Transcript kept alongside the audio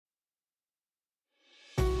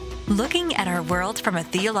Looking at our world from a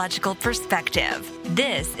theological perspective.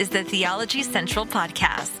 This is the Theology Central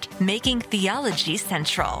Podcast, making theology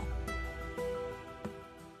central.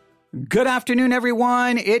 Good afternoon,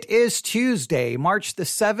 everyone. It is Tuesday, March the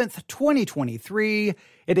 7th, 2023.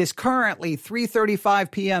 It is currently 3:35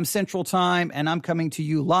 p.m. Central Time, and I'm coming to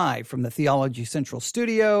you live from the Theology Central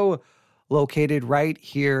studio, located right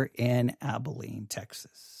here in Abilene,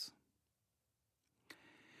 Texas.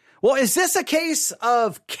 Well, is this a case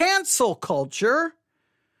of cancel culture,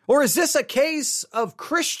 or is this a case of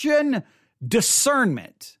Christian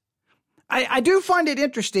discernment? I do find it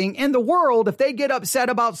interesting in the world, if they get upset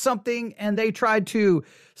about something and they try to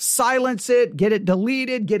silence it, get it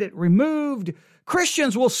deleted, get it removed,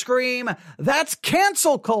 Christians will scream, that's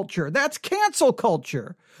cancel culture. That's cancel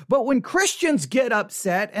culture. But when Christians get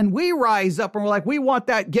upset and we rise up and we're like, we want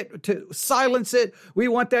that to silence it. We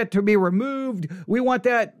want that to be removed. We want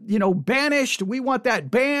that, banished. We want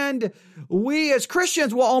that banned. We as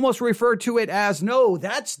Christians will almost refer to it as, no,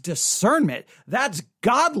 that's discernment. That's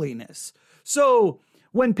godliness. So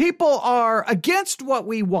when people are against what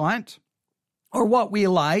we want, or what we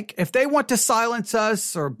like, if they want to silence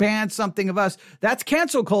us or ban something of us, that's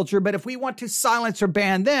cancel culture. But if we want to silence or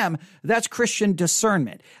ban them, that's Christian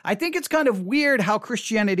discernment. I think it's kind of weird how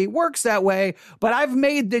Christianity works that way, but I've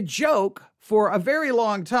made the joke for a very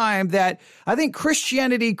long time that I think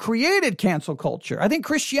Christianity created cancel culture. I think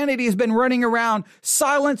Christianity has been running around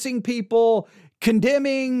silencing people,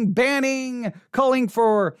 condemning, banning, calling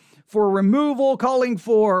for removal, calling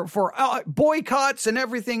for boycotts and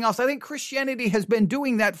everything else. I think Christianity has been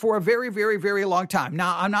doing that for a very, very, very long time.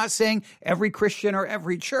 Now, I'm not saying every Christian or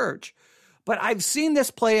every church, but I've seen this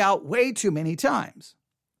play out way too many times.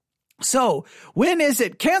 So when is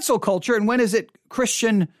it cancel culture and when is it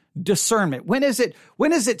Christian discernment? When is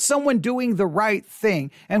it someone doing the right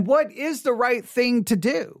thing? And what is the right thing to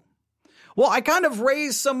do? Well, I kind of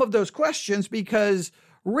raised some of those questions because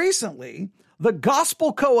recently the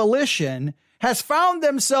Gospel Coalition has found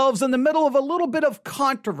themselves in the middle of a little bit of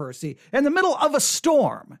controversy, in the middle of a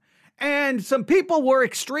storm. And some people were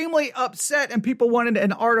extremely upset and people wanted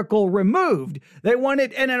an article removed. They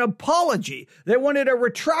wanted an apology. They wanted a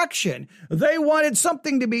retraction. They wanted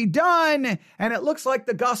something to be done. And it looks like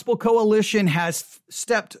the Gospel Coalition has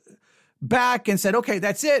stepped back and said, okay,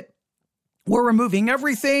 that's it. We're removing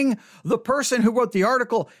everything. The person who wrote the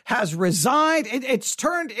article has resigned. It's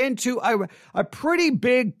turned into a pretty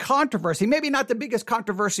big controversy. Maybe not the biggest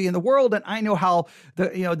controversy in the world. And I know how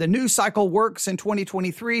the news cycle works in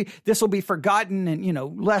 2023. This will be forgotten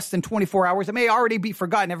in, less than 24 hours. It may already be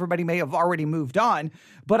forgotten. Everybody may have already moved on.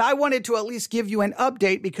 But I wanted to at least give you an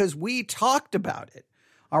update because we talked about it.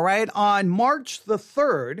 All right. On March the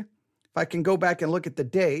 3rd, if I can go back and look at the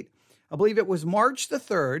date, I believe it was March the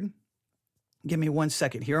 3rd. Give me 1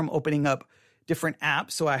 second here. I'm opening up different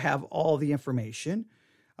apps so I have all the information.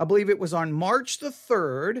 I believe it was on March the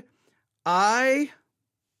 3rd. I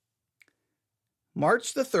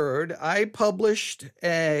published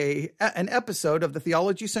an episode of the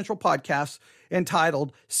Theology Central podcast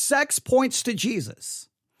entitled Sex Points to Jesus.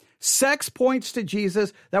 Sex Points to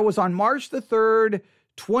Jesus. That was on March the 3rd,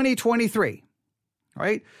 2023. All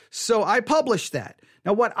right. So I published that.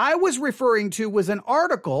 Now, what I was referring to was an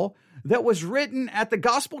article that was written at the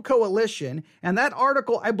Gospel Coalition, and that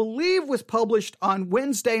article, I believe, was published on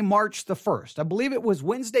Wednesday, March the 1st. I believe it was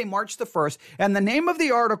Wednesday, March the 1st, and the name of the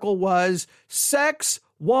article was Sex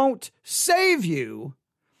Won't Save You,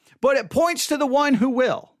 but it points to the one who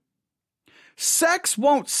will. Sex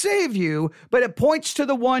won't save you, but it points to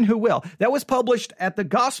the one who will. That was published at the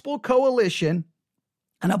Gospel Coalition,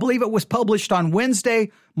 and I believe it was published on Wednesday,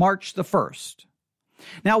 March the 1st.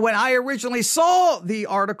 Now, when I originally saw the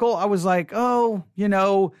article, I was like,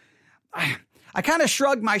 I kind of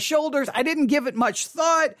shrugged my shoulders. I didn't give it much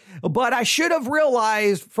thought, but I should have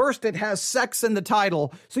realized first it has sex in the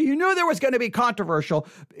title. So you knew there was going to be controversial.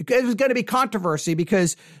 It was going to be controversy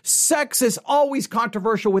because sex is always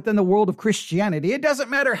controversial within the world of Christianity. It doesn't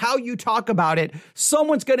matter how you talk about it.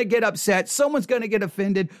 Someone's going to get upset. Someone's going to get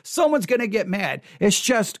offended. Someone's going to get mad. It's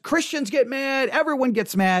just Christians get mad. Everyone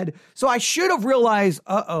gets mad. So I should have realized,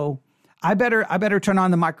 I better turn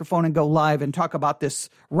on the microphone and go live and talk about this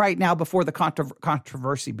right now before the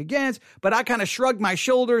controversy begins. But I kind of shrugged my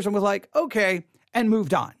shoulders and was like, okay, and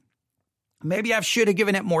moved on. Maybe I should have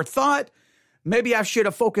given it more thought. Maybe I should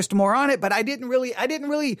have focused more on it, but I didn't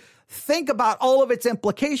really think about all of its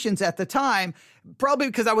implications at the time, probably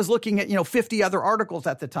because I was looking at, 50 other articles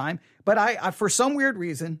at the time. But I for some weird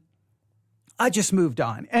reason, I just moved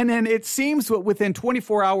on. And then it seems that within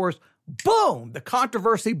 24 hours, boom, the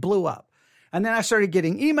controversy blew up. And then I started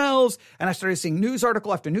getting emails and I started seeing news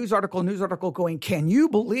article after news article going, can you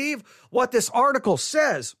believe what this article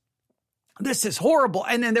says? This is horrible.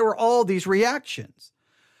 And then there were all these reactions.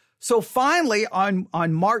 So finally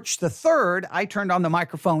on March the 3rd, I turned on the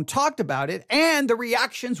microphone, talked about it, and the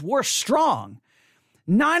reactions were strong.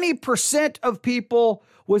 90% of people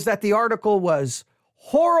was that the article was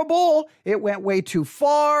horrible. It went way too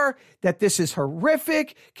far, that this is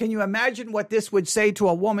horrific. Can you imagine what this would say to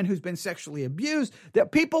a woman who's been sexually abused?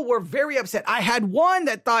 That people were very upset. I had one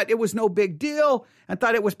that thought it was no big deal and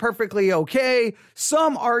thought it was perfectly okay.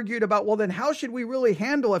 Some argued about, well, then how should we really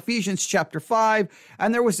handle Ephesians chapter 5?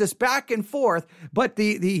 And there was this back and forth, but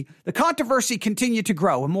the controversy continued to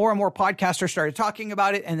grow and more podcasters started talking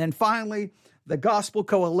about it. And then finally, the Gospel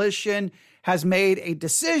Coalition has made a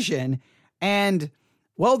decision, and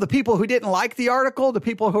well, the people who didn't like the article, the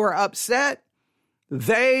people who are upset,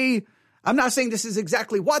 I'm not saying this is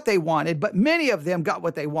exactly what they wanted, but many of them got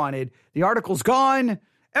what they wanted. The article's gone.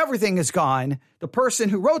 Everything is gone. The person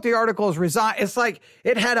who wrote the article has resigned. It's like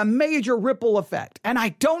it had a major ripple effect. And I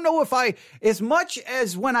don't know if as much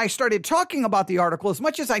as when I started talking about the article, as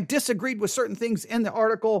much as I disagreed with certain things in the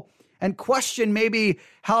article and questioned maybe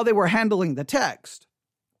how they were handling the text,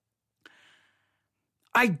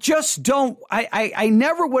 I just don't, I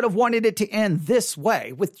never would have wanted it to end this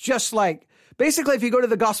way with just like, basically, if you go to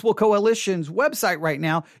the Gospel Coalition's website right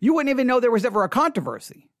now, you wouldn't even know there was ever a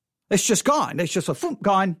controversy. It's just gone. It's just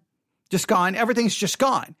gone, just gone. Everything's just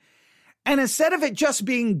gone. And instead of it just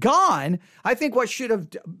being gone, I think what should have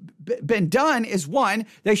been done is one,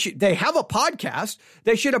 they have a podcast.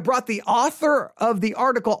 They should have brought the author of the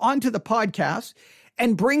article onto the podcast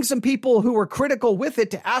and bring some people who were critical with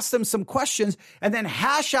it to ask them some questions and then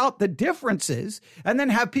hash out the differences and then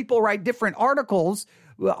have people write different articles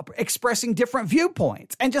expressing different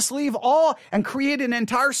viewpoints and just leave all and create an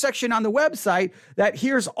entire section on the website that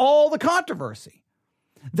here's all the controversy.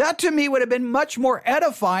 That to me would have been much more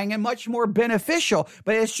edifying and much more beneficial,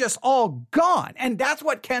 but it's just all gone. And that's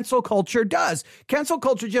what cancel culture does. Cancel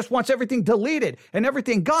culture just wants everything deleted and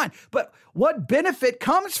everything gone. But what benefit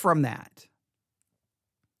comes from that?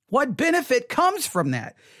 What benefit comes from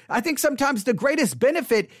that? I think sometimes the greatest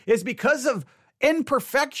benefit is because of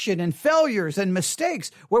imperfection and failures and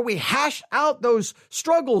mistakes where we hash out those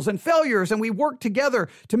struggles and failures and we work together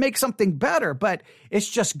to make something better, but it's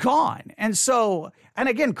just gone. And so, and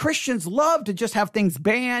again, Christians love to just have things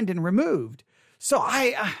banned and removed. So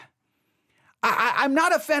I'm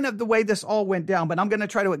not a fan of the way this all went down, but I'm going to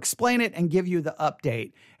try to explain it and give you the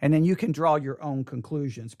update, and then you can draw your own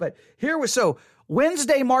conclusions. But so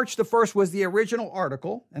Wednesday, March the 1st was the original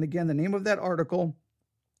article. And again, the name of that article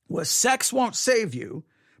was Sex Won't Save You,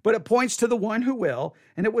 but it points to the one who will.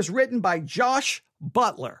 And it was written by Josh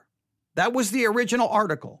Butler. That was the original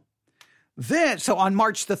article. Then, so on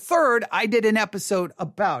March the 3rd, I did an episode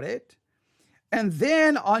about it. And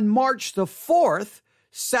then on March the 4th,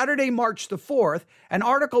 Saturday, March the 4th, an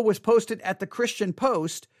article was posted at the Christian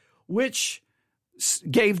Post, which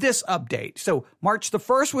gave this update. So March the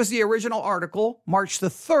 1st was the original article. March the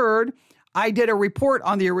 3rd, I did a report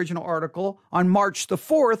on the original article. On March the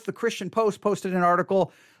 4th, the Christian Post posted an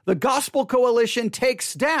article. The Gospel Coalition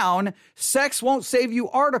takes down Sex Won't Save You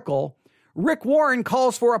article. Rick Warren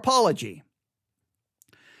calls for apology.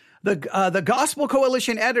 The Gospel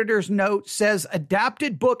Coalition editor's note says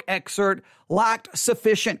adapted book excerpt lacked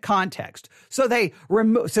sufficient context. So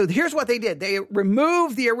so here's what they did. They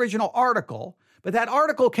removed the original article, but that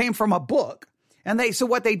article came from a book. And so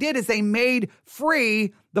what they did is they made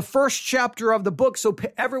free the first chapter of the book so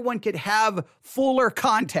everyone could have fuller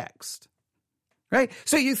context. Right?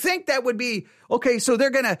 So you think that would be, okay, so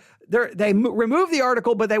they remove the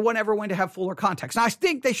article, but they want everyone to have fuller context. Now I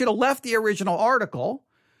think they should have left the original article,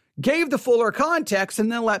 gave the fuller context,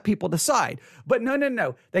 and then let people decide. But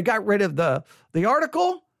no. They got rid of the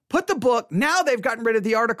article, put the book. Now they've gotten rid of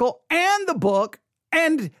the article and the book,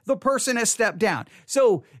 and the person has stepped down.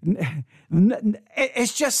 So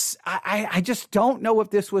it's just, I just don't know if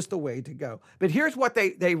this was the way to go. But here's what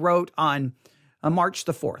they wrote on March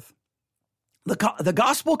the 4th. The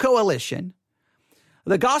Gospel Coalition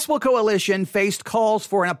faced calls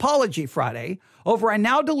for an apology Friday over a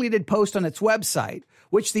now deleted post on its website,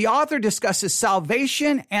 which the author discusses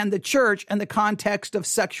salvation and the church in the context of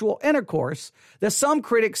sexual intercourse that some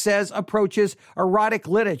critics says approaches erotic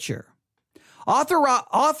literature.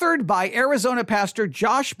 Authored by Arizona pastor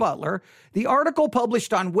Josh Butler, the article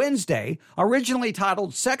published on Wednesday, originally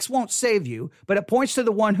titled Sex Won't Save You, but it points to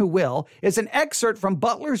the one who will, is an excerpt from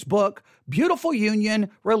Butler's book, Beautiful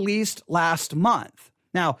Union, released last month.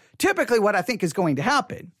 Now, typically what I think is going to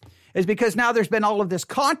happen is because now there's been all of this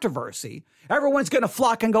controversy. Everyone's going to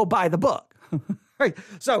flock and go buy the book. Right.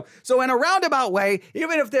 So in a roundabout way,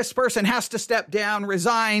 even if this person has to step down,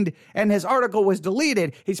 resigned, and his article was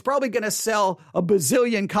deleted, he's probably going to sell a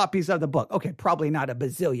bazillion copies of the book. Okay, probably not a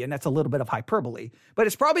bazillion. That's a little bit of hyperbole, but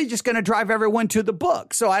it's probably just going to drive everyone to the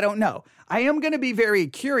book. So I don't know. I am going to be very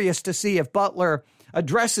curious to see if Butler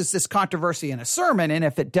addresses this controversy in a sermon. And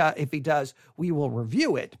if he does, we will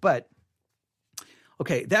review it. But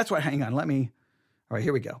okay, that's what, hang on. All right,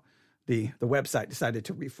 here we go. The website decided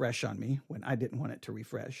to refresh on me when I didn't want it to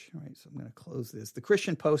refresh. All right, so I'm going to close this. The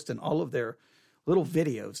Christian Post and all of their little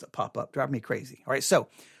videos that pop up drive me crazy. All right, so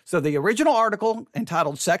the original article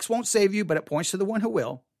entitled "Sex Won't Save You, but It Points to the One Who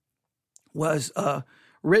Will" was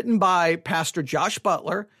written by Pastor Josh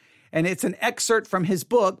Butler, and it's an excerpt from his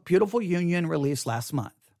book, Beautiful Union, released last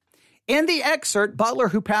month. In the excerpt, Butler,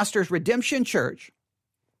 who pastors Redemption Church,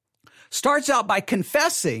 starts out by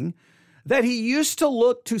confessing that he used to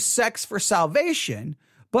look to sex for salvation,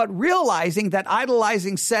 but realizing that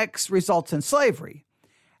idolizing sex results in slavery.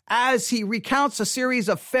 As he recounts a series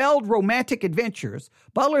of failed romantic adventures,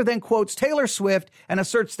 Butler then quotes Taylor Swift and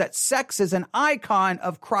asserts that sex is an icon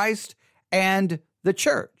of Christ and the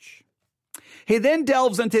church. He then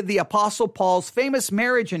delves into the Apostle Paul's famous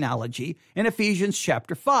marriage analogy in Ephesians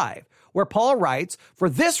chapter 5, where Paul writes, "For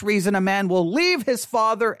this reason, a man will leave his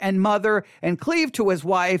father and mother and cleave to his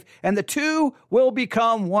wife, and the two will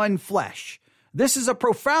become one flesh." This is a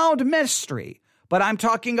profound mystery, but I'm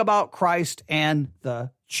talking about Christ and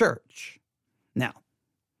the church. Now,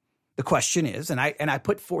 the question is, and I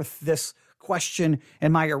put forth this question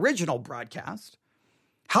in my original broadcast,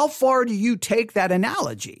 how far do you take that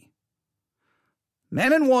analogy?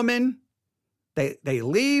 Man and woman, they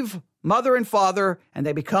leave mother and father, and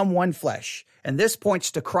they become one flesh. And this points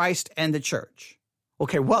to Christ and the church.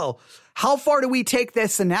 Okay, well, how far do we take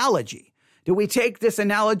this analogy? Do we take this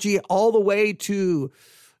analogy all the way to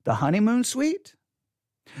the honeymoon suite?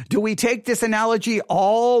 Do we take this analogy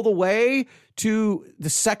all the way to the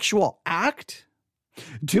sexual act?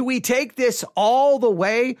 Do we take this all the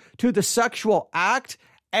way to the sexual act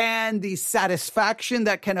and the satisfaction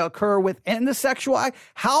that can occur within the sexual act?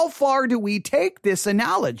 How far do we take this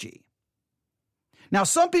analogy? Now,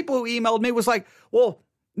 some people who emailed me was like, well,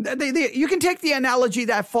 you can take the analogy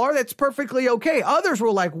that far. That's perfectly okay. Others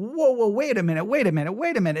were like, whoa, wait a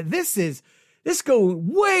minute. This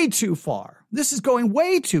going way too far. This is going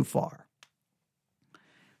way too far.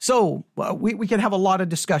 So we can have a lot of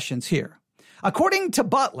discussions here. According to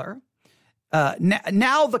Butler,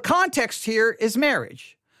 now the context here is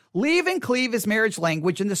marriage. Leave and cleave is marriage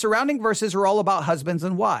language, and the surrounding verses are all about husbands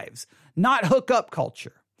and wives, not hookup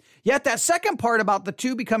culture. Yet that second part about the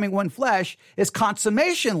two becoming one flesh is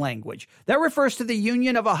consummation language. That refers to the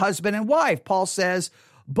union of a husband and wife. Paul says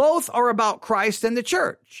both are about Christ and the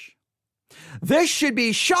church. This should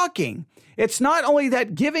be shocking. It's not only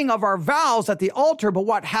that giving of our vows at the altar, but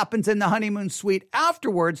what happens in the honeymoon suite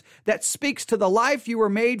afterwards that speaks to the life you were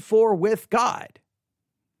made for with God.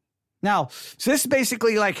 Now, so this is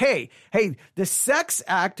basically like, hey, the sex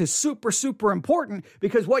act is super, super important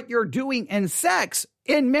because what you're doing in sex,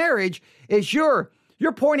 in marriage, is you're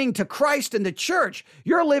pointing to Christ and the church.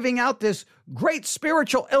 You're living out this great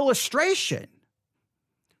spiritual illustration.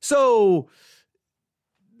 So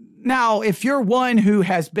now, if you're one who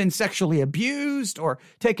has been sexually abused or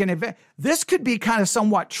taken advantage, this could be kind of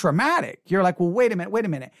somewhat traumatic. You're like, well, wait a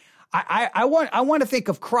minute. I want to think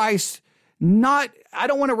of Christ. I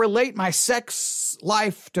don't want to relate my sex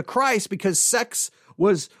life to Christ because sex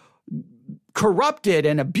was corrupted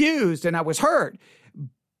and abused and I was hurt.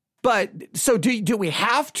 But so do we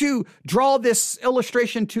have to draw this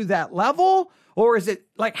illustration to that level? Or is it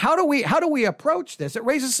like, how do we approach this? It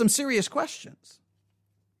raises some serious questions.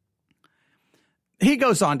 He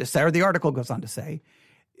goes on to say, or the article goes on to say,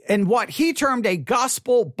 in what he termed a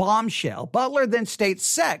gospel bombshell, Butler then states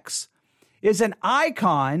sex is an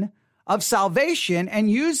icon of salvation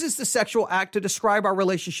and uses the sexual act to describe our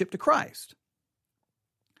relationship to Christ.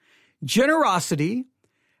 Generosity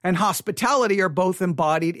and hospitality are both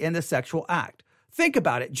embodied in the sexual act. Think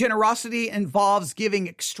about it. Generosity involves giving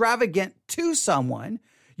extravagant to someone.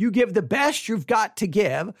 You give the best you've got to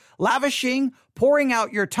give, lavishing, pouring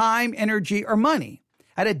out your time, energy, or money.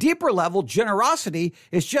 At a deeper level, generosity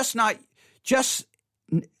is let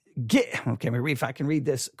me read if I can read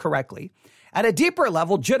this correctly. At a deeper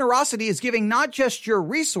level, generosity is giving not just your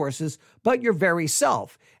resources, but your very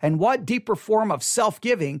self. And what deeper form of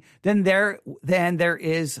self-giving than there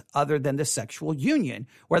is other than the sexual union,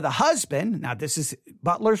 where the husband, now this is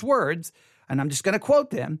Butler's words, and I'm just going to quote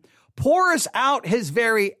them, pours out his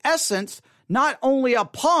very essence, not only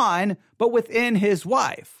upon, but within his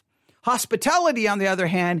wife. Hospitality, on the other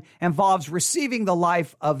hand, involves receiving the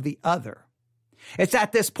life of the other. It's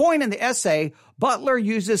at this point in the essay, Butler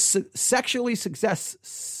uses sexually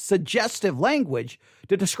suggestive language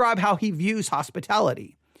to describe how he views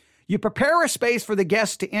hospitality. You prepare a space for the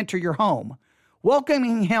guest to enter your home,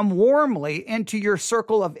 welcoming him warmly into your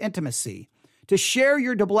circle of intimacy, to share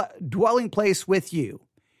your dwelling place with you.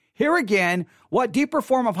 Here again, what deeper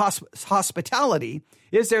form of hospitality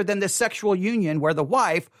is there than the sexual union where the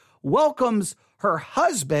wife welcomes her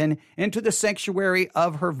husband into the sanctuary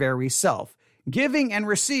of her very self? Giving and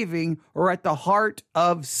receiving are at the heart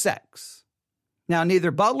of sex. Now,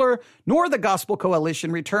 neither Butler nor the Gospel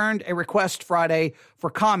Coalition returned a request Friday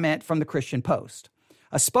for comment from the Christian Post.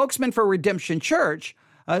 A spokesman for Redemption Church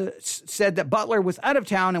said that Butler was out of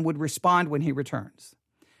town and would respond when he returns.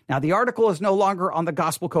 Now, the article is no longer on the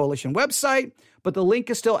Gospel Coalition website, but the link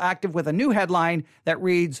is still active with a new headline that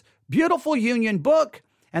reads, "Beautiful Union Book."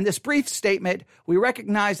 And this brief statement, we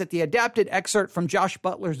recognize that the adapted excerpt from Josh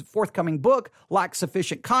Butler's forthcoming book lacks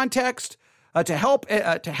sufficient context to help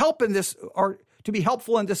in this, or to be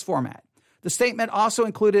helpful in this format. The statement also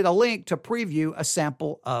included a link to preview a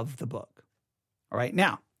sample of the book. All right,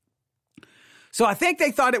 now, so I think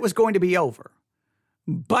they thought it was going to be over,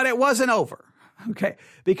 but it wasn't over. Okay,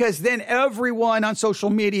 because then everyone on social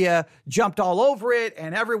media jumped all over it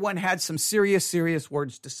and everyone had some serious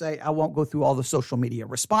words to say. I won't go through all the social media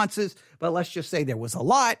responses, but let's just say there was a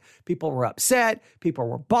lot. People were upset. People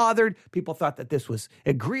were bothered. People thought that this was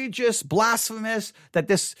egregious, blasphemous, that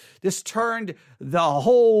this turned the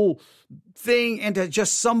whole thing into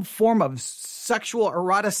just some form of sexual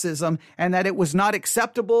eroticism and that it was not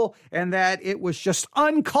acceptable and that it was just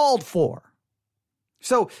uncalled for.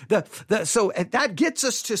 So so that gets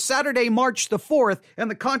us to Saturday, March the 4th, and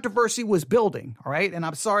the controversy was building. All right. And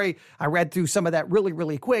I'm sorry, I read through some of that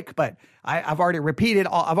really quick, but I've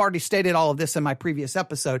already stated all of this in my previous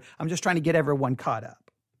episode. I'm just trying to get everyone caught up.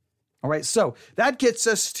 All right. So that gets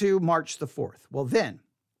us to March the 4th. Well, then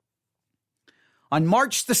on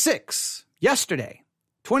March the 6th, yesterday,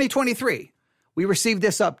 2023, we received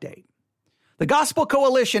this update. The Gospel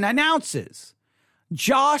Coalition announces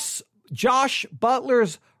Josh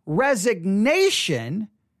Butler's resignation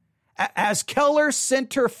as Keller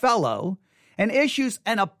Center Fellow and issues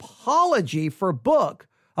an apology for book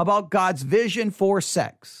about God's vision for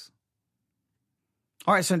sex.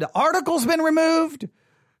 All right, so the article's been removed.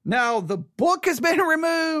 Now the book has been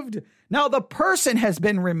removed. Now the person has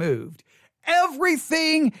been removed.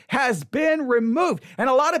 Everything has been removed. And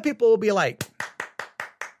a lot of people will be like,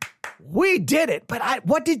 we did it, but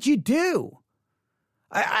what did you do?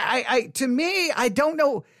 To me, I don't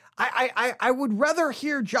know. I would rather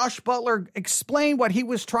hear Josh Butler explain what he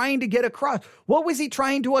was trying to get across. What was he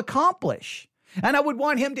trying to accomplish? And I would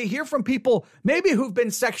want him to hear from people maybe who've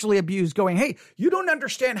been sexually abused going, hey, you don't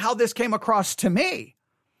understand how this came across to me.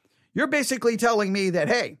 You're basically telling me that,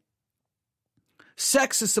 hey,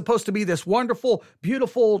 sex is supposed to be this wonderful,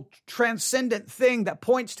 beautiful, transcendent thing that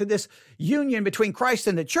points to this union between Christ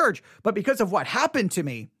and the church. But because of what happened to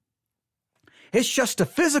me, it's just a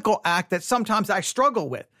physical act that sometimes I struggle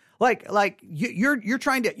with.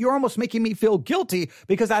 You're almost making me feel guilty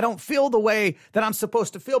because I don't feel the way that I'm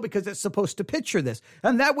supposed to feel because it's supposed to picture this.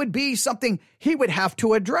 And that would be something he would have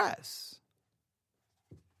to address.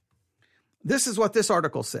 This is what this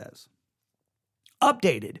article says.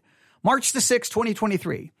 Updated, March the 6th,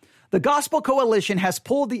 2023. The Gospel Coalition has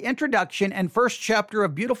pulled the introduction and first chapter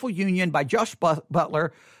of Beautiful Union by Josh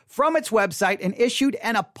Butler from its website and issued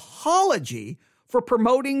an apology for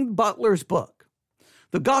promoting Butler's book.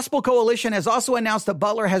 The Gospel Coalition has also announced that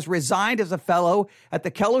Butler has resigned as a fellow at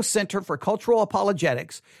the Keller Center for Cultural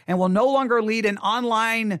Apologetics and will no longer lead an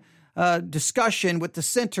online discussion with the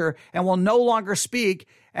center and will no longer speak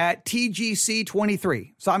at TGC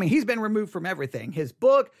 23. So, he's been removed from everything. His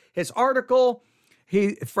book, his article,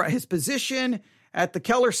 his position at the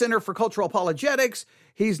Keller Center for Cultural Apologetics.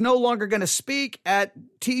 He's no longer going to speak at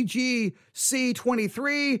TGC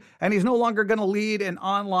 23, and he's no longer going to lead an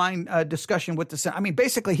online discussion with the Center.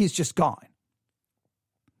 Basically, he's just gone.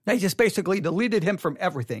 They just basically deleted him from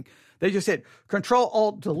everything. They just hit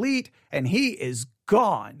Control-Alt-Delete, and he is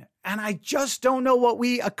gone. And I just don't know what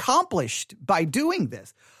we accomplished by doing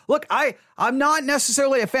this. Look, I'm not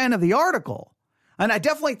necessarily a fan of the article. And I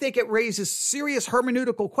definitely think it raises serious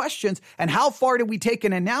hermeneutical questions. And how far do we take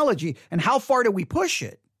an analogy and how far do we push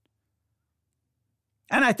it?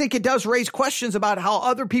 And I think it does raise questions about how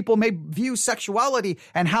other people may view sexuality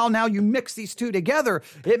and how now you mix these two together.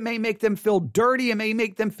 It may make them feel dirty. It may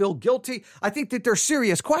make them feel guilty. I think that they're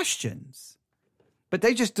serious questions. but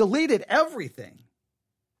they just deleted everything.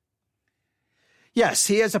 Yes,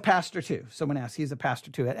 he is a pastor too. Someone asked, he's a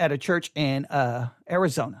pastor too at a church in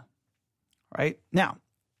Arizona. Right now,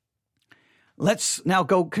 let's now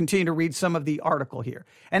go continue to read some of the article here.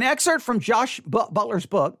 An excerpt from Josh Butler's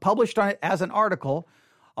book, published on it as an article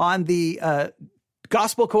on the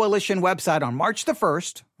Gospel Coalition website on March the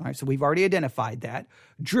 1st. All right, so we've already identified that.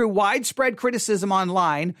 Drew widespread criticism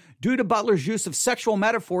online due to Butler's use of sexual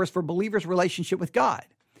metaphors for believers' relationship with God.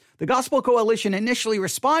 The Gospel Coalition initially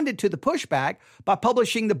responded to the pushback by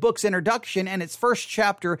publishing the book's introduction and its first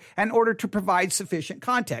chapter in order to provide sufficient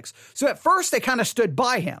context. So at first, they kind of stood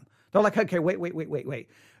by him. They're like, okay, wait.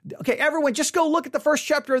 Okay, everyone, just go look at the first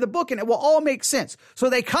chapter of the book and it will all make sense.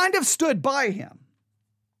 So they kind of stood by him.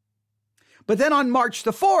 But then on March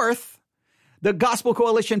the 4th, the Gospel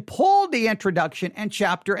Coalition pulled the introduction and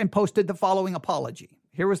chapter and posted the following apology.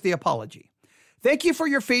 Here was the apology. Thank you for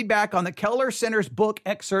your feedback on the Keller Center's book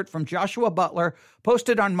excerpt from Joshua Butler,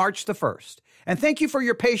 posted on March the 1st. And thank you for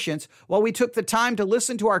your patience while we took the time to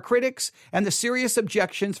listen to our critics and the serious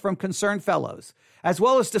objections from concerned fellows, as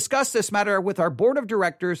well as discuss this matter with our board of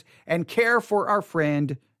directors and care for our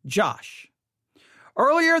friend Josh.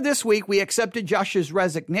 Earlier this week, we accepted Josh's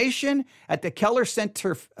resignation at the Keller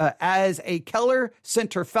Center as a Keller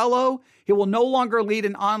Center Fellow. He will no longer lead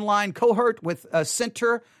an online cohort with a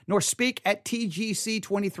center nor speak at TGC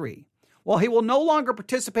 23. While he will no longer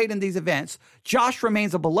participate in these events, Josh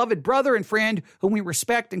remains a beloved brother and friend whom we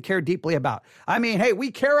respect and care deeply about. I mean, hey,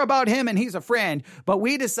 we care about him and he's a friend, but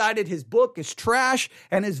we decided his book is trash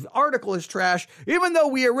and his article is trash, even though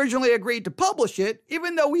we originally agreed to publish it,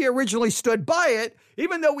 even though we originally stood by it,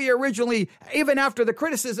 even though we originally, even after the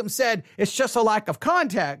criticism said it's just a lack of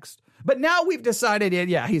context. But now we've decided,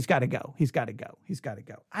 yeah, he's got to go. He's got to go. He's got to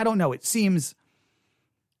go. I don't know. It seems.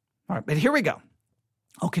 All right, but here we go.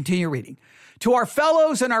 I'll continue reading. To our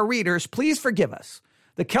fellows and our readers, please forgive us.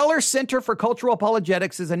 The Keller Center for Cultural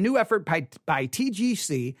Apologetics is a new effort by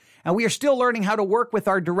TGC, and we are still learning how to work with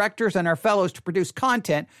our directors and our fellows to produce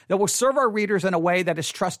content that will serve our readers in a way that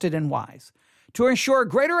is trusted and wise. To ensure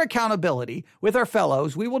greater accountability with our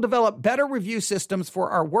fellows, we will develop better review systems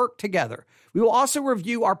for our work together. We will also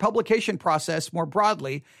review our publication process more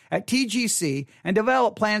broadly at TGC and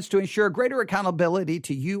develop plans to ensure greater accountability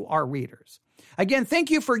to you, our readers. Again, thank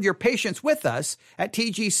you for your patience with us at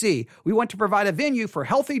TGC. We want to provide a venue for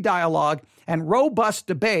healthy dialogue and robust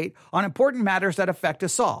debate on important matters that affect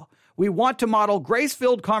us all. We want to model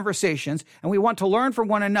grace-filled conversations, and we want to learn from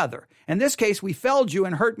one another. In this case, we failed you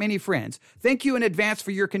and hurt many friends. Thank you in advance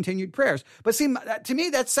for your continued prayers. But see, to me,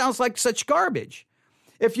 that sounds like such garbage.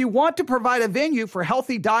 If you want to provide a venue for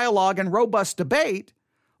healthy dialogue and robust debate,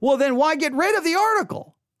 well, then why get rid of the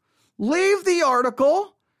article? Leave the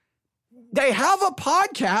article. They have a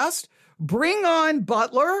podcast. Bring on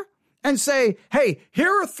Butler and say, hey, here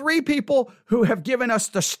are 3 people who have given us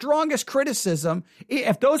the strongest criticism.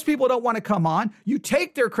 If those people don't want to come on, you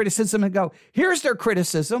take their criticism and go, here's their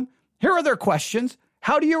criticism. Here are their questions.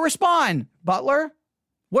 How do you respond, Butler?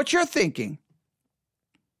 What's your thinking?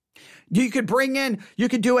 You could bring in, you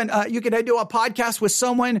could do a podcast with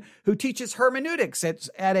someone who teaches hermeneutics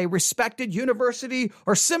at a respected university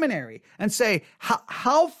or seminary and say,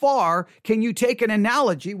 how far can you take an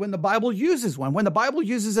analogy when the Bible uses one? When the Bible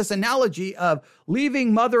uses this analogy of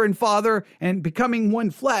leaving mother and father and becoming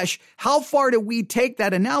one flesh, how far do we take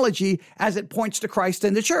that analogy as it points to Christ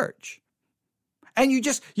and the church? And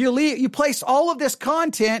you place all of this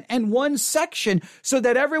content in one section so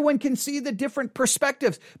that everyone can see the different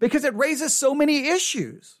perspectives, because it raises so many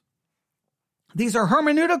issues. These are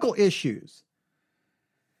hermeneutical issues.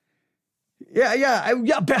 Yeah,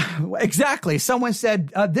 exactly. Someone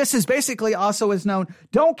said, this is basically also is known,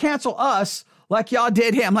 don't cancel us like y'all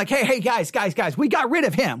did him. Like, hey, guys, we got rid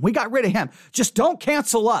of him. Just don't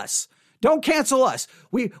cancel us. Don't cancel us.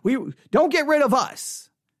 We don't get rid of us.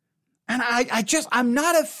 And I'm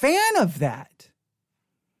not a fan of that.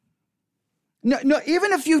 No,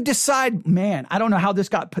 even if you decide, man, I don't know how this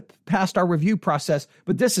got past our review process,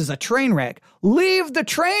 but this is a train wreck. Leave the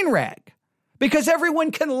train wreck, because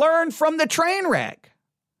everyone can learn from the train wreck.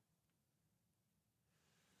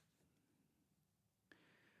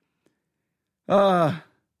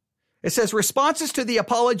 It says responses to the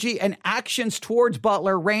apology and actions towards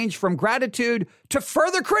Butler range from gratitude to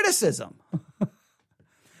further criticism.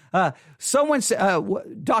 Someone said,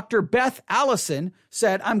 Dr. Beth Allison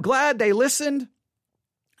said, I'm glad they listened.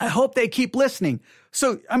 I hope they keep listening.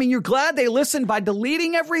 So, I mean, you're glad they listened by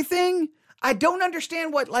deleting everything? I don't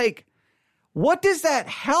understand what does that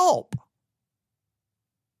help?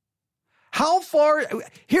 How far,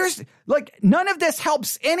 here's like, none of this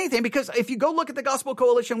helps anything, because if you go look at the Gospel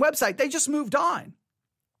Coalition website, they just moved on.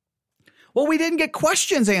 Well, we didn't get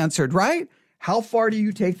questions answered, right? How far do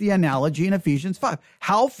you take the analogy in Ephesians 5?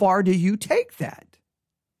 How far do you take that?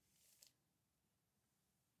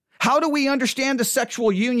 How do we understand the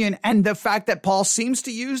sexual union and the fact that Paul seems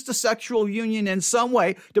to use the sexual union in some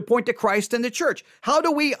way to point to Christ and the church? How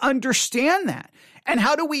do we understand that? And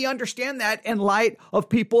how do we understand that in light of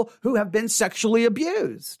people who have been sexually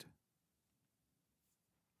abused?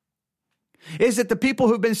 Is it the people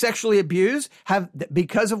who've been sexually abused have,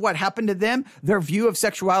 because of what happened to them, their view of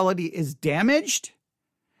sexuality is damaged?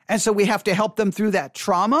 And so we have to help them through that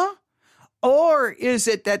trauma? Or is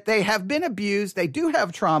it that they have been abused, they do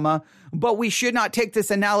have trauma, but we should not take this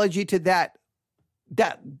analogy to that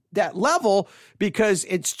level because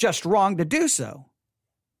it's just wrong to do so?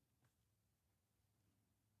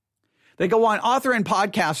 They go on. Author and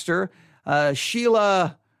podcaster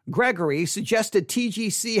Sheila Gregory suggested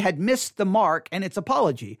TGC had missed the mark in its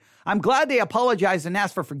apology. I'm glad they apologized and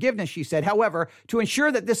asked for forgiveness, she said. However, to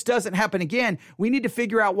ensure that this doesn't happen again, we need to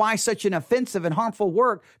figure out why such an offensive and harmful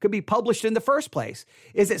work could be published in the first place.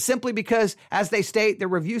 Is it simply because, as they state, the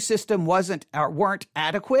review system weren't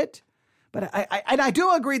adequate? But I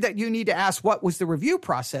do agree that you need to ask what was the review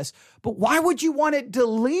process, but why would you want it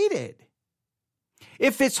deleted?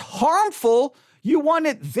 If it's harmful, you want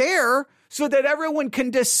it there so that everyone can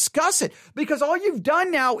discuss it, because all you've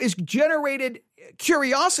done now is generated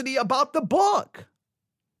curiosity about the book.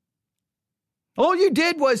 All you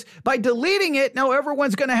did was, by deleting it, now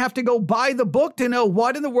everyone's going to have to go buy the book to know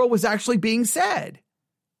what in the world was actually being said.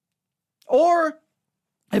 Or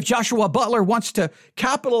if Joshua Butler wants to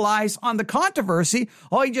capitalize on the controversy,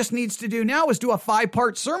 all he just needs to do now is do a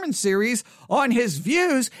 5-part sermon series on his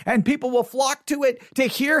views, and people will flock to it to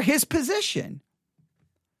hear his position.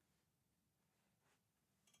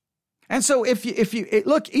 And so if you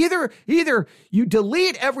look, either you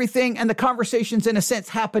delete everything and the conversations in a sense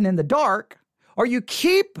happen in the dark, or you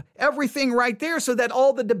keep everything right there so that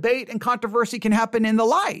all the debate and controversy can happen in the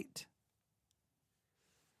light.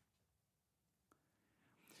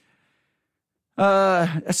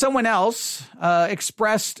 Someone else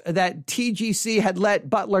expressed that TGC had let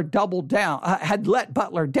Butler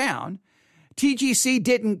down. TGC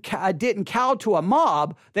didn't cow to a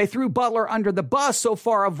mob. They threw Butler under the bus, so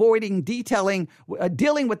far avoiding dealing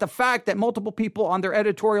with the fact that multiple people on their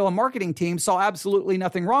editorial and marketing team saw absolutely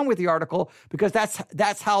nothing wrong with the article, because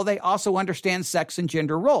that's how they also understand sex and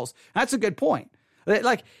gender roles. That's a good point.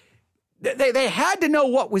 Like, they had to know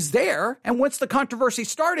what was there, and once the controversy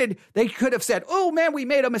started, they could have said, "Oh man, we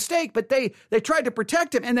made a mistake," but they tried to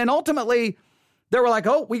protect him, and then ultimately they were like,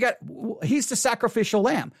 "Oh, he's the sacrificial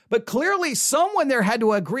lamb." But clearly someone there had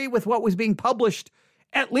to agree with what was being published,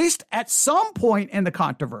 at least at some point in the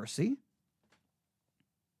controversy.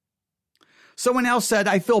 Someone else said,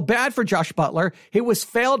 "I feel bad for Josh Butler. He was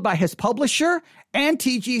failed by his publisher and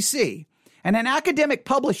TGC. And in academic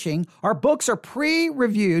publishing, our books are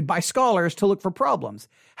pre-reviewed by scholars to look for problems.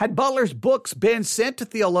 Had Butler's books been sent to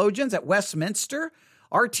theologians at Westminster,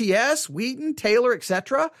 RTS, Wheaton, Taylor,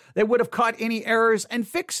 etc., they would have caught any errors and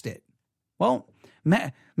fixed it." Well,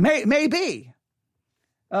 maybe.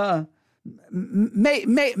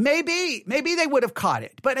 Maybe they would have caught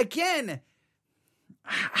it. But again,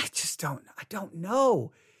 I don't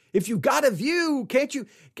know. If you got a view,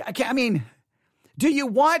 do you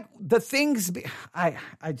want the things? I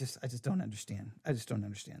just don't understand. I just don't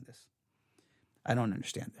understand this. I don't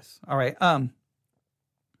understand this. All right. And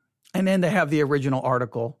then they have the original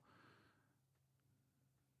article.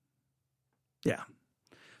 Yeah.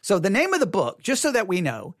 So the name of the book, just so that we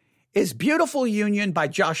know, is Beautiful Union by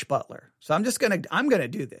Josh Butler. So I'm going to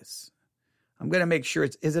do this. I'm going to make sure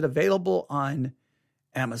is it available on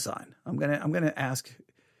Amazon? I'm going to ask.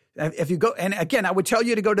 If you go, and again, I would tell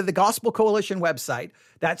you to go to the Gospel Coalition website.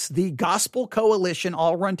 That's the Gospel Coalition,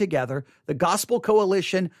 all run together,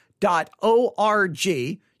 thegospelcoalition.org.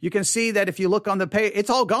 You can see that if you look on the page, it's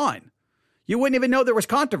all gone. You wouldn't even know there was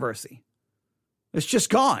controversy. It's just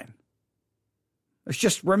gone. It's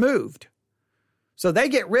just removed. So they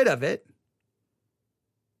get rid of it.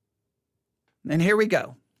 And here we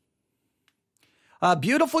go.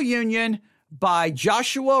 Beautiful Union by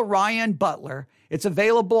Joshua Ryan Butler. It's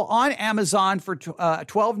available on Amazon for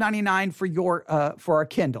 $12.99 for a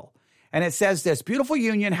Kindle. And it says this: Beautiful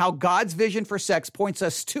Union, how God's vision for sex points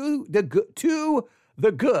us to the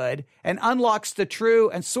good and unlocks the true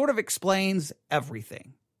and sort of explains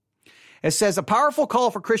everything. It says a powerful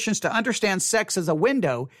call for Christians to understand sex as a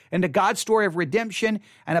window into God's story of redemption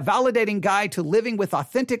and a validating guide to living with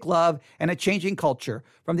authentic love and a changing culture,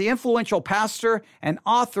 from the influential pastor and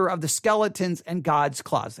author of The Skeletons in God's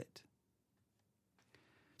Closet.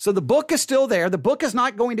 So the book is still there. The book is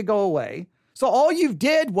not going to go away. So all you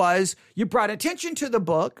did was you brought attention to the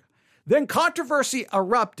book, then controversy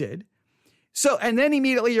erupted. So, and then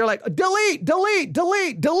immediately you're like, delete, delete,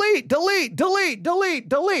 delete, delete, delete, delete, delete,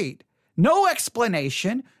 delete. No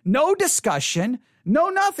explanation, no discussion, no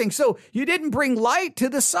nothing. So you didn't bring light to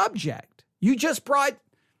the subject. You just brought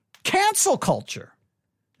cancel culture.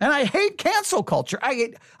 And I hate cancel culture.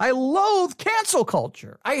 I loathe cancel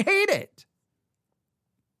culture. I hate it.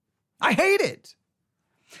 I hate it.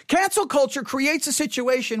 Cancel culture creates a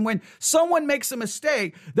situation when someone makes a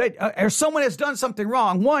mistake that, or someone has done something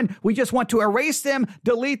wrong. One, we just want to erase them,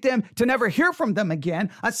 delete them, to never hear from them again,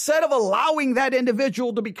 instead of allowing that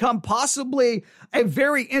individual to become possibly a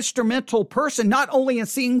very instrumental person, not only in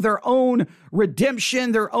seeing their own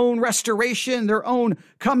redemption, their own restoration, their own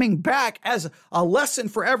coming back as a lesson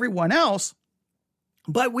for everyone else,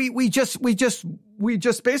 but we just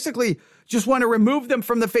basically just want to remove them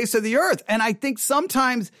from the face of the earth. And I think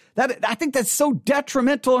sometimes that's so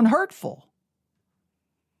detrimental and hurtful.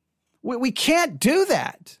 We can't do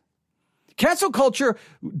that. Cancel culture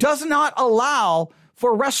does not allow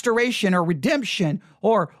for restoration or redemption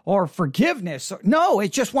or forgiveness. No,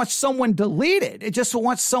 it just wants someone deleted. It just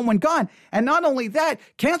wants someone gone. And not only that,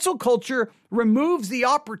 cancel culture removes the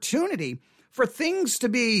opportunity for things to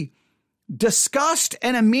be discussed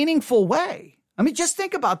in a meaningful way. I mean, just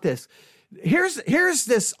think about this. Here's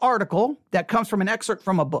this article that comes from an excerpt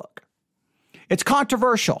from a book. It's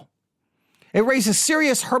controversial. It raises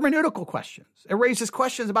serious hermeneutical questions. It raises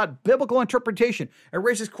questions about biblical interpretation. It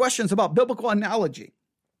raises questions about biblical analogy.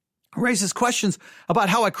 It raises questions about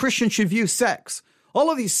how a Christian should view sex. All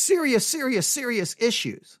of these serious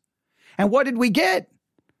issues. And what did we get?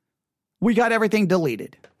 We got everything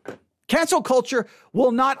deleted. Cancel culture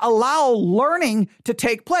will not allow learning to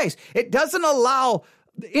take place. It doesn't allow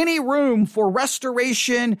any room for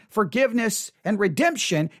restoration, forgiveness, and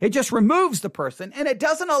redemption. It just removes the person, and it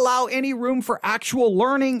doesn't allow any room for actual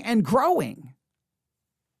learning and growing.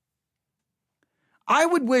 I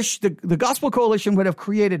would wish the Gospel Coalition would have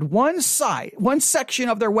created one section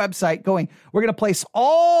of their website going, we're going to place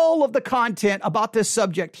all of the content about this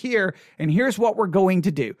subject here, and here's what we're going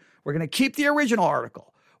to do. We're going to keep the original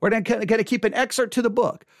article. We're going to keep an excerpt to the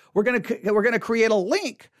book. We're going to create a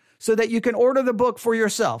link so that you can order the book for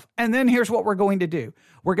yourself. And then here's what we're going to do.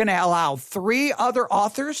 We're going to allow 3 other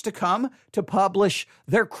authors to come to publish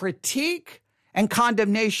their critique and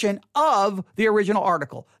condemnation of the original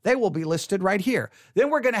article. They will be listed right here. Then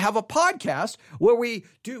we're going to have a podcast where we're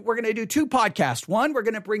going to do 2 podcasts. One, we're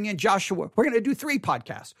going to bring in Joshua. We're going to do 3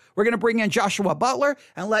 podcasts. We're going to bring in Joshua Butler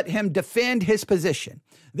and let him defend his position.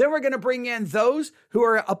 Then we're going to bring in those who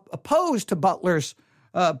are opposed to Butler's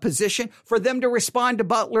position for them to respond to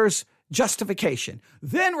Butler's justification.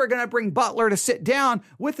 Then we're going to bring Butler to sit down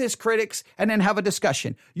with his critics and then have a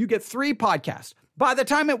discussion. You get 3 podcasts. By the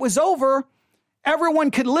time it was over,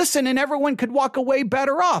 everyone could listen and everyone could walk away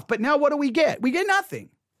better off. But now what do we get? We get nothing.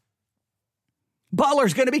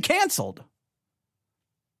 Butler's going to be canceled.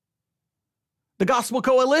 The Gospel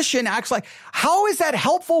Coalition acts like, how is that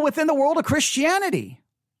helpful within the world of Christianity?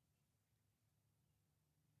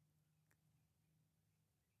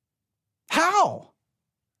 How?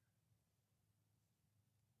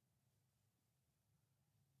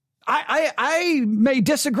 I may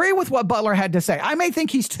disagree with what Butler had to say. I may think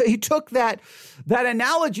he took that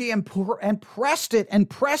analogy and pressed it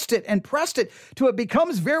till it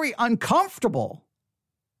becomes very uncomfortable.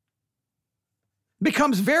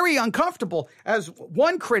 Becomes very uncomfortable, as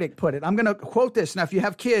one critic put it. I'm going to quote this. Now, if you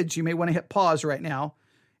have kids, you may want to hit pause right now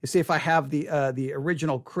and see if I have the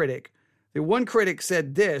original critic. The one critic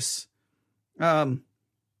said this.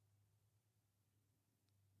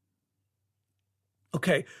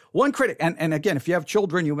 Okay, one critic, and again, if you have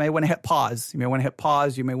children, you may want to hit pause. You may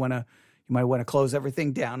want to close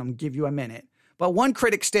everything down. I'm going to give you a minute. But one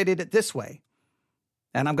critic stated it this way,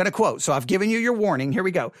 and I'm going to quote. So I've given you your warning. Here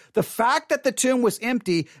we go. The fact that the tomb was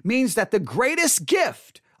empty means that the greatest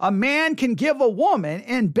gift a man can give a woman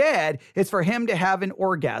in bed is for him to have an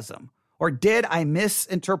orgasm. Or did I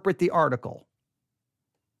misinterpret the article?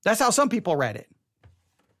 That's how some people read it.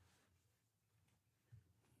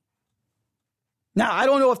 Now, I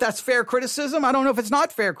don't know if that's fair criticism. I don't know if it's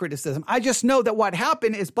not fair criticism. I just know that what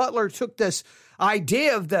happened is Butler took this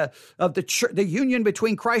idea of the union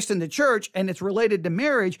between Christ and the church, and it's related to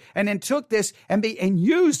marriage, and then took this and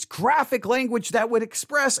used graphic language that would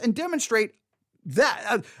express and demonstrate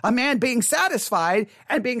that a man being satisfied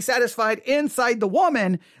and being satisfied inside the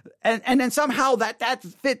woman, and then somehow that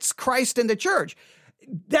fits Christ and the church.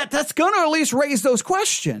 That's going to at least raise those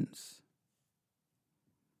questions.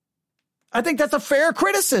 I think that's a fair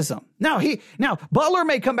criticism. Now Butler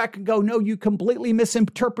may come back and go, no, you completely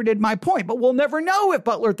misinterpreted my point, but we'll never know if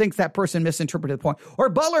Butler thinks that person misinterpreted the point. Or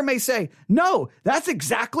Butler may say, no, that's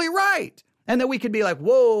exactly right. And then we could be like,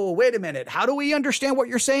 whoa, wait a minute. How do we understand what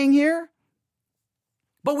you're saying here?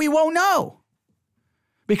 But we won't know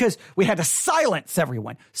because we had to silence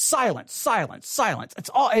everyone. Silence. It's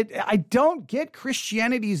all. I don't get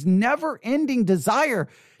Christianity's never-ending desire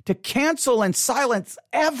to cancel and silence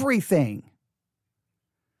everything.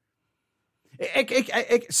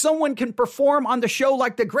 Someone can perform on the show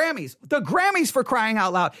like the Grammys. The Grammys, for crying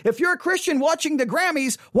out loud. If you're a Christian watching the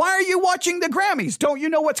Grammys, why are you watching the Grammys? Don't you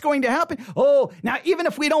know what's going to happen? Oh, now even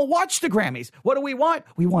if we don't watch the Grammys, what do we want?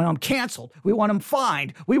 We want them canceled. We want them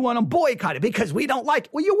fined. We want them boycotted because we don't like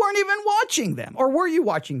it. Well, you weren't even watching them. Or were you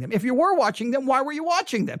watching them? If you were watching them, why were you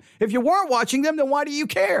watching them? If you weren't watching them, then why do you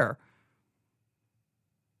care?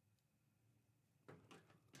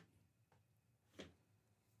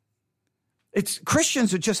 It's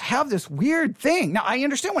Christians that just have this weird thing. Now, I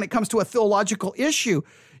understand when it comes to a theological issue.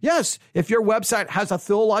 Yes, if your website has a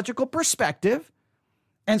theological perspective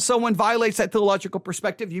and someone violates that theological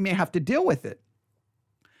perspective, you may have to deal with it.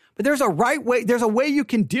 But there's a right way. There's a way you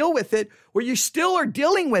can deal with it where you still are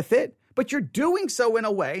dealing with it, but you're doing so in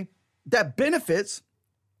a way that benefits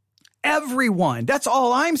everyone. That's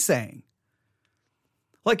all I'm saying.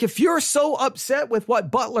 Like if you're so upset with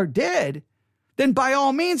what Butler did, then by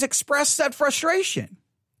all means express that frustration.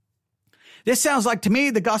 This sounds like to me,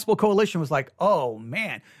 the Gospel Coalition was like, oh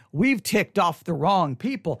man, we've ticked off the wrong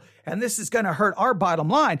people and this is going to hurt our bottom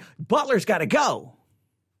line. Butler's got to go.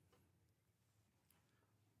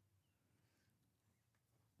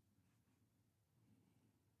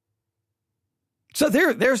 So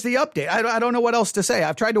there's the update. I don't know what else to say.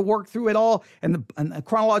 I've tried to work through it all in the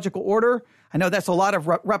chronological order. I know that's a lot of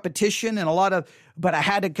repetition and but I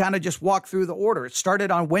had to kind of just walk through the order. It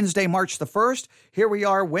started on Wednesday, March the 1st. Here we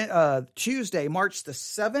are, Tuesday, March the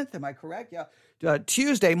 7th. Am I correct? Yeah.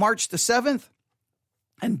 Tuesday, March the 7th.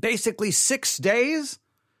 And basically 6 days.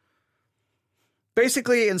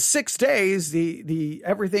 Basically, in 6 days, the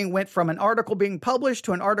everything went from an article being published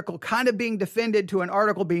to an article kind of being defended to an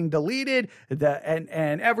article being deleted, and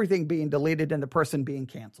everything being deleted and the person being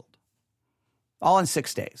canceled. All in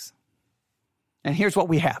 6 days. And here's what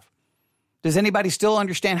we have. Does anybody still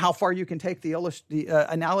understand how far you can take the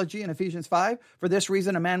analogy in Ephesians 5? For this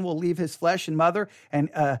reason, a man will leave his flesh and mother and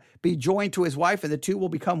be joined to his wife, and the two will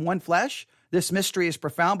become one flesh. This mystery is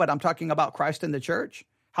profound, but I'm talking about Christ and the church.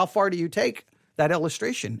 How far do you take that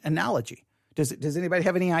illustration analogy? Does anybody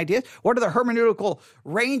have any ideas? What are the hermeneutical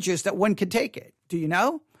ranges that one could take it? Do you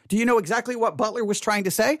know? Do you know exactly what Butler was trying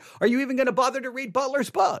to say? Are you even going to bother to read Butler's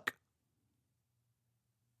book?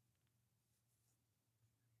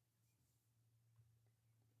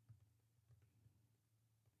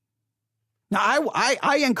 Now,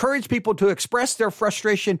 I encourage people to express their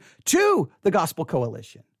frustration to the Gospel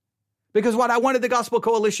Coalition. Because what I wanted the Gospel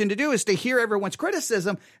Coalition to do is to hear everyone's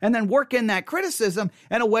criticism and then work in that criticism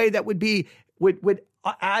in a way that would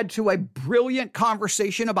add to a brilliant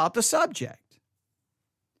conversation about the subject.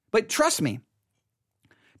 But trust me,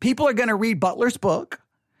 people are going to read Butler's book,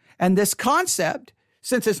 and this concept,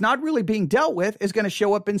 since it's not really being dealt with, is going to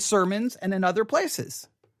show up in sermons and in other places.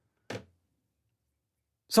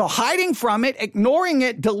 So hiding from it, ignoring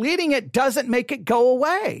it, deleting it doesn't make it go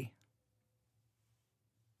away.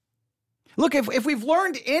 Look, if we've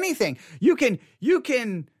learned anything, you can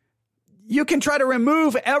try to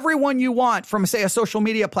remove everyone you want from, say, a social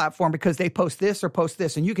media platform because they post this or post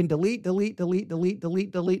this, and you can delete. But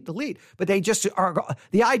they just are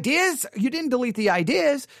the ideas. You didn't delete the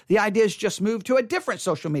ideas. The ideas just moved to a different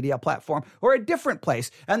social media platform or a different place,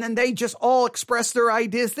 and then they just all express their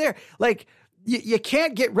ideas there. Like you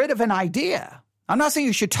can't get rid of an idea. I'm not saying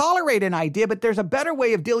you should tolerate an idea, but there's a better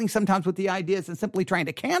way of dealing sometimes with the ideas than simply trying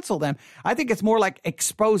to cancel them. I think it's more like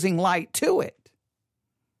exposing light to it.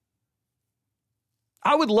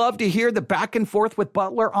 I would love to hear the back and forth with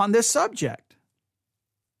Butler on this subject.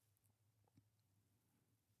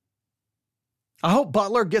 I hope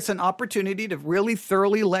Butler gets an opportunity to really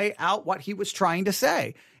thoroughly lay out what he was trying to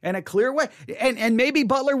say in a clear way. And maybe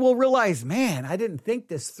Butler will realize, man, I didn't think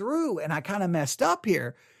this through and I kind of messed up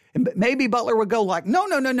here. And maybe Butler would go like, no,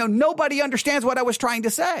 nobody understands what I was trying to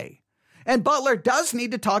say. And Butler does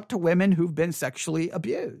need to talk to women who've been sexually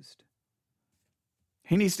abused.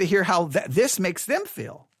 He needs to hear how this makes them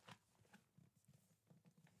feel.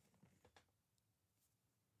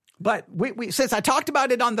 But since I talked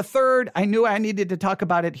about it on the 3rd, I knew I needed to talk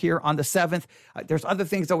about it here on the 7th. There's other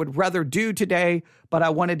things I would rather do today, but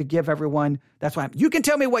I wanted to give everyone, that's why you can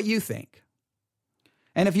tell me what you think.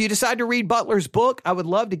 And if you decide to read Butler's book, I would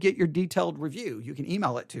love to get your detailed review. You can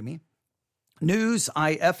email it to me,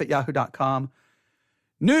 newsif@yahoo.com,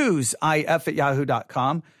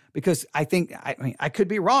 newsif@yahoo.com. Because I think, I could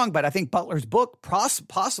be wrong, but I think Butler's book,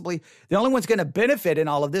 possibly the only one's going to benefit in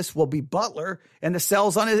all of this will be Butler and the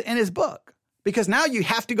sales in his book. Because now you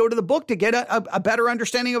have to go to the book to get a better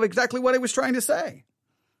understanding of exactly what he was trying to say.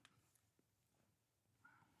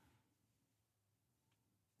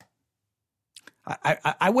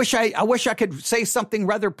 I wish I could say something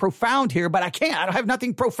rather profound here, but I can't. I don't have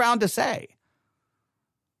nothing profound to say.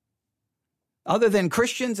 Other than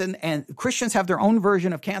Christians and Christians have their own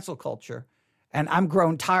version of cancel culture, and I'm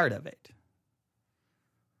grown tired of it.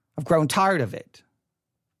 I've grown tired of it.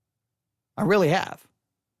 I really have.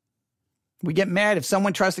 We get mad if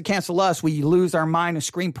someone tries to cancel us. We lose our mind and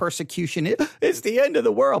scream persecution. It's the end of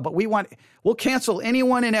the world, but we'll cancel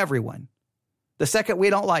anyone and everyone the second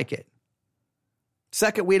we don't like it.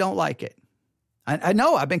 I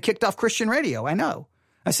know I've been kicked off Christian radio. I know.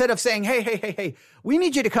 Instead of saying, hey, we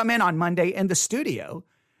need you to come in on Monday in the studio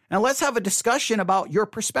and let's have a discussion about your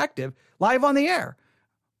perspective live on the air.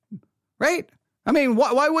 Right? I mean,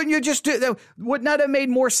 why wouldn't you just do that? Wouldn't that have made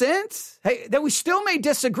more sense? Hey, that we still may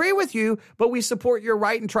disagree with you, but we support your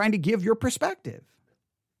right in trying to give your perspective.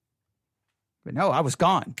 But no, I was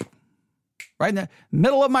gone. Right in the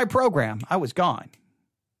middle of my program, I was gone.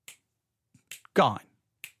 Gone.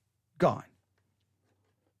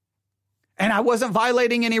 And I wasn't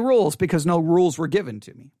violating any rules because no rules were given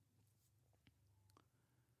to me.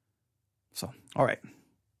 So, all right.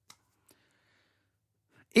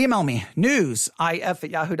 Email me,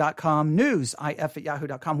 newsif@yahoo.com,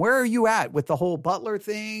 newsif@yahoo.com. Where are you at with the whole Butler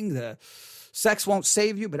thing? The sex won't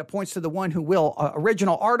save you, but it points to the one who will.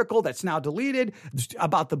 Original article that's now deleted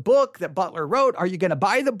about the book that Butler wrote. Are you going to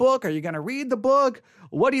buy the book? Are you going to read the book?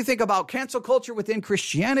 What do you think about cancel culture within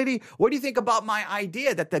Christianity? What do you think about my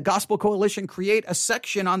idea that the Gospel Coalition create a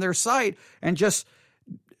section on their site and just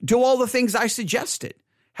do all the things I suggested?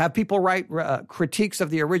 Have people write critiques of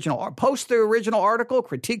the original, post the original article,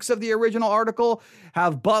 critiques of the original article.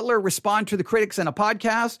 Have Butler respond to the critics in a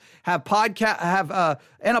podcast. In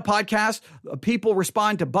a podcast, people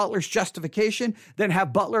respond to Butler's justification. Then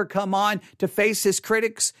have Butler come on to face his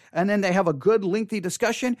critics, and then they have a good lengthy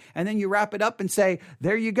discussion. And then you wrap it up and say,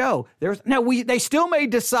 "There you go." They still may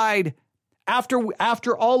decide.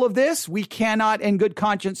 After all of this, we cannot, in good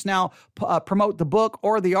conscience, now promote the book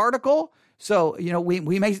or the article. So,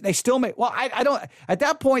 they still may, I don't, at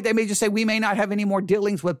that point, they may just say, we may not have any more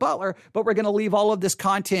dealings with Butler, but we're going to leave all of this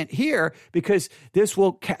content here because this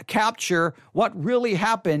will capture what really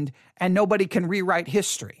happened and nobody can rewrite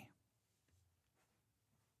history.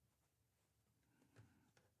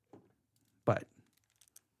 But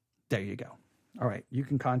there you go. All right. You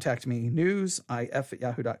can contact me,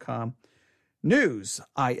 newsif@yahoo.com,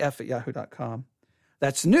 newsif@yahoo.com.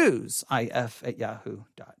 That's newsif@yahoo.com.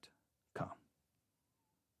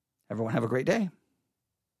 Everyone have a great day.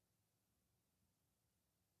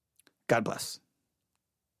 God bless.